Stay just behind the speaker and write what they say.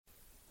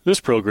This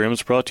program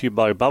is brought to you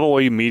by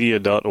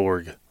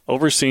BibleWayMedia.org,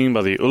 overseen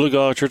by the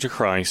Oologah Church of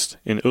Christ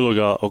in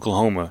Oologah,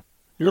 Oklahoma.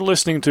 You're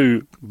listening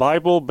to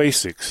Bible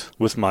Basics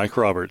with Mike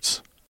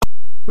Roberts.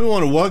 We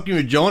want to welcome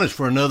you to join us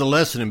for another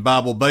lesson in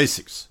Bible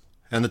Basics.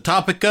 And the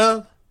topic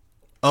of,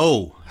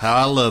 Oh, How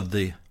I Love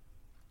Thee.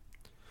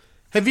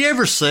 Have you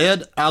ever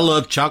said, I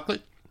love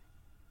chocolate?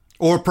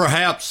 Or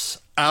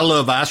perhaps, I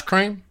love ice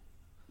cream?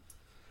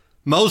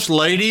 Most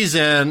ladies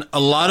and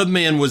a lot of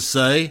men would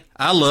say,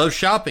 I love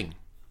shopping.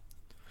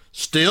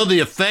 Still, the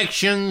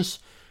affections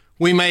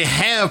we may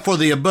have for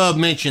the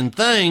above-mentioned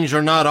things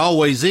are not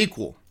always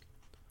equal.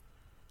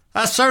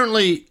 I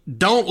certainly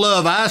don't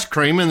love ice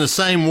cream in the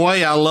same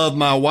way I love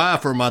my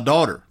wife or my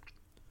daughter.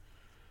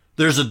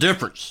 There's a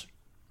difference.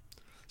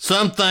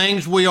 Some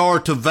things we are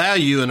to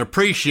value and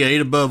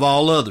appreciate above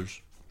all others.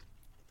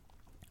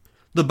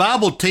 The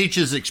Bible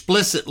teaches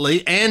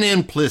explicitly and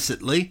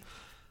implicitly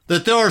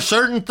that there are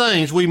certain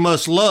things we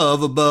must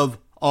love above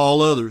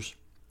all others.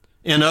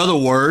 In other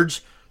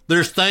words,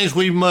 there's things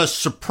we must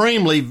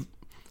supremely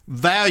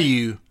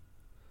value.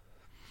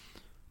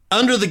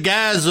 Under the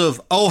guise of,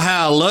 oh,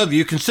 how I love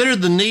you, consider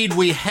the need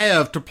we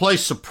have to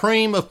place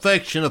supreme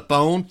affection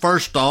upon,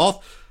 first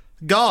off,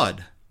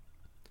 God.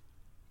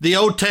 The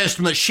Old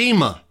Testament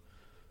Shema,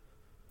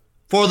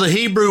 for the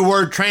Hebrew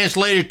word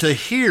translated to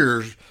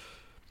hear,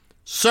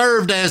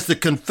 served as the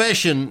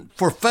confession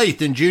for faith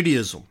in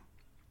Judaism.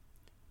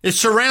 It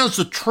surrounds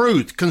the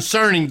truth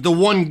concerning the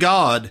one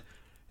God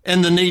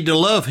and the need to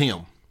love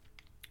Him.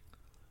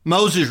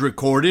 Moses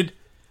recorded,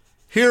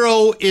 Hear,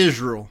 O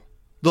Israel,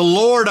 the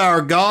Lord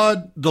our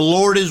God, the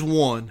Lord is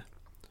one.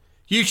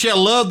 You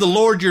shall love the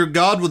Lord your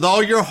God with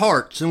all your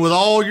hearts and with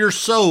all your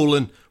soul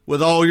and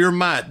with all your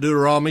might.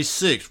 Deuteronomy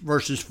 6,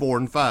 verses 4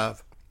 and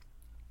 5.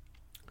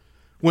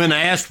 When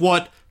asked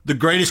what the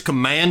greatest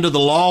command of the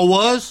law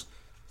was,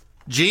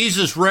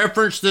 Jesus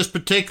referenced this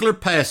particular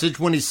passage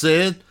when he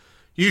said,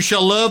 You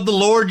shall love the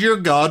Lord your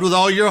God with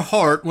all your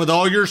heart, with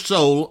all your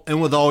soul,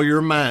 and with all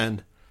your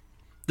mind.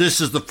 This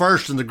is the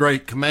first in the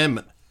great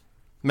commandment.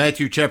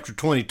 Matthew chapter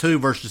 22,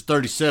 verses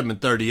 37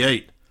 and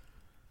 38.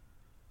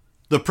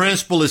 The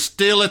principle is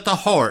still at the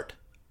heart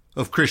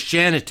of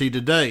Christianity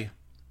today.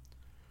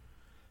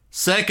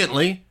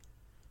 Secondly,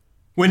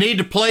 we need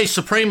to place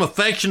supreme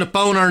affection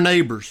upon our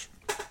neighbors.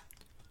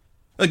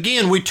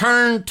 Again, we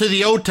turn to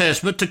the Old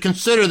Testament to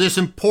consider this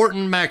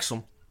important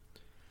maxim.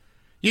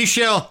 You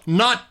shall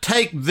not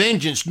take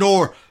vengeance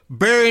nor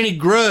bear any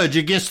grudge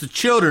against the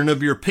children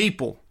of your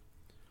people,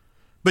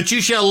 but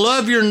you shall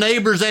love your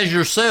neighbors as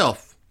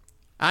yourself.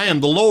 I am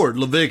the Lord,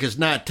 Leviticus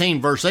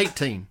 19, verse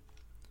 18.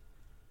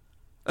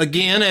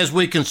 Again, as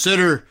we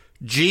consider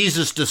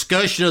Jesus'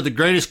 discussion of the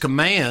greatest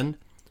command,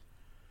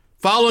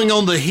 following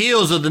on the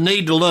heels of the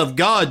need to love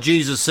God,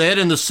 Jesus said,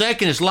 and the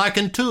second is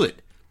likened to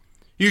it.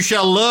 You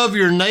shall love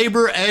your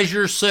neighbor as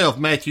yourself,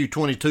 Matthew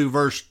 22,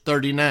 verse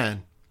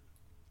 39.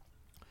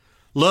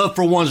 Love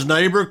for one's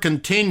neighbor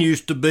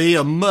continues to be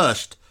a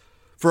must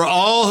for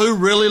all who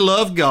really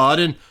love God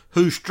and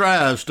who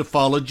strives to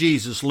follow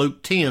Jesus,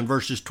 Luke 10,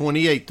 verses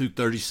 28 through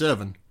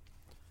 37.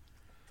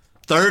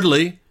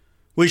 Thirdly,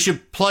 we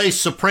should place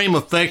supreme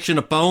affection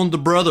upon the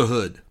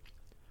brotherhood.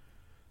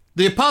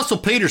 The Apostle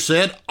Peter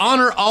said,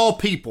 Honor all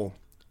people,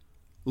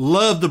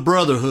 love the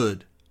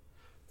brotherhood,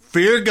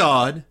 fear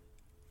God,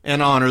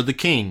 and honor the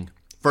king.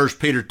 1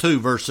 Peter 2,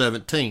 verse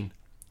 17.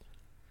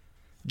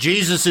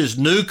 Jesus'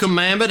 new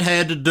commandment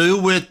had to do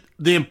with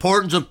the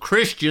importance of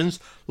Christians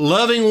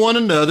loving one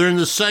another in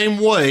the same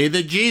way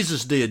that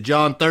Jesus did.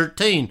 John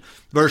 13,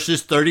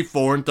 verses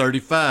 34 and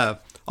 35.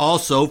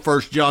 Also,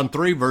 1 John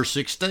 3, verse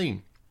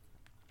 16.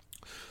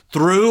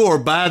 Through or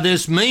by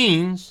this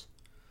means,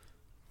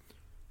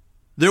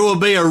 there will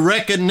be a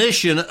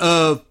recognition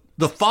of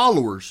the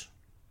followers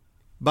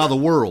by the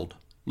world.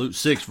 Luke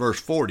 6, verse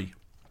 40.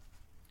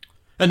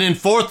 And then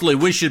fourthly,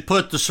 we should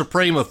put the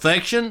supreme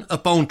affection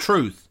upon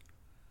truth.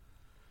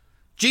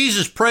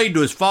 Jesus prayed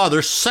to his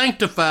Father,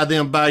 Sanctify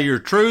them by your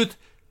truth.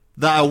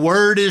 Thy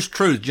word is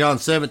truth. John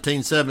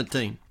 17,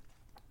 17.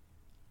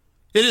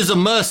 It is a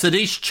must that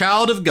each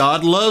child of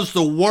God loves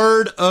the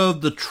word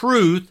of the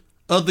truth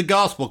of the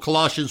gospel.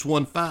 Colossians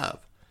 1, 5.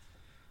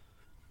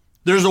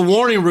 There's a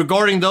warning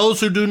regarding those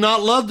who do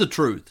not love the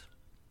truth.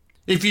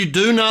 If you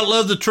do not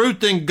love the truth,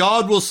 then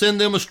God will send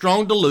them a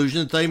strong delusion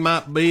that they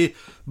might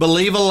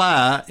believe a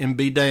lie and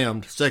be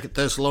damned. 2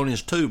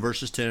 Thessalonians 2,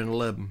 verses 10 and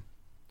 11.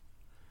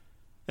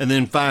 And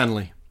then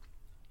finally,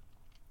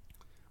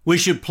 we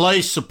should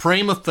place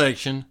supreme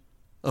affection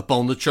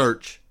upon the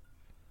church.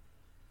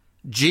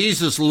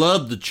 Jesus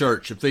loved the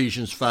church,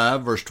 Ephesians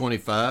 5, verse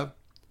 25.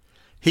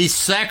 He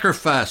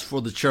sacrificed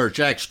for the church,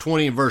 Acts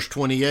 20 and verse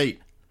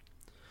 28.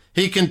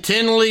 He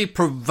continually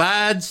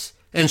provides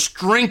and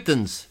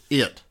strengthens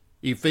it,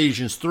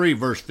 Ephesians 3,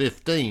 verse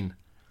 15,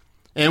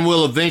 and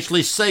will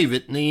eventually save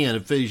it in the end,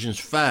 Ephesians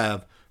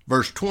 5,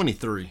 verse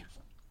 23.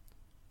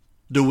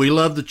 Do we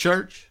love the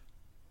church?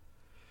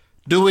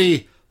 Do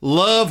we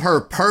love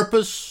her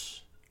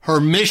purpose, her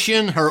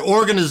mission, her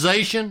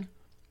organization?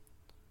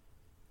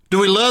 Do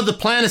we love the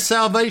plan of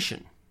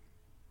salvation?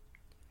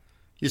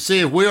 You see,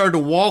 if we are to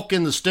walk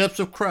in the steps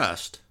of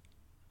Christ,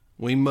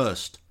 we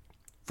must.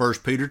 1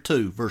 Peter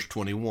 2, verse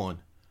 21.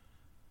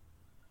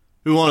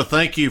 We want to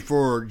thank you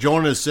for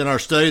joining us in our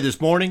study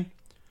this morning.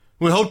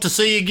 We hope to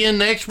see you again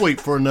next week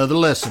for another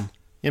lesson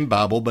in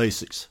Bible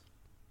Basics.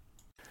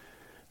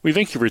 We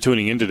thank you for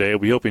tuning in today.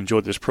 We hope you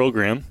enjoyed this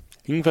program.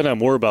 You can find out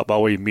more about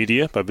Bible Way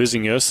Media by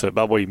visiting us at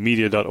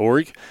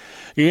BibleWayMedia.org.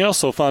 You can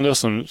also find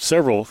us on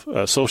several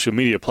social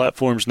media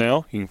platforms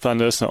now. You can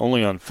find us not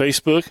only on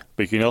Facebook,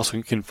 but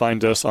you can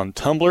find us on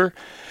Tumblr.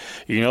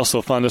 You can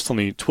also find us on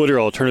the Twitter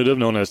alternative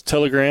known as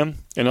Telegram,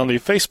 and on the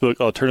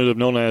Facebook alternative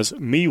known as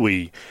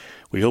MeWe.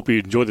 We hope you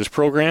enjoyed this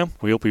program.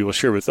 We hope you will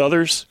share with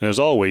others. And as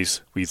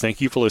always, we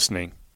thank you for listening.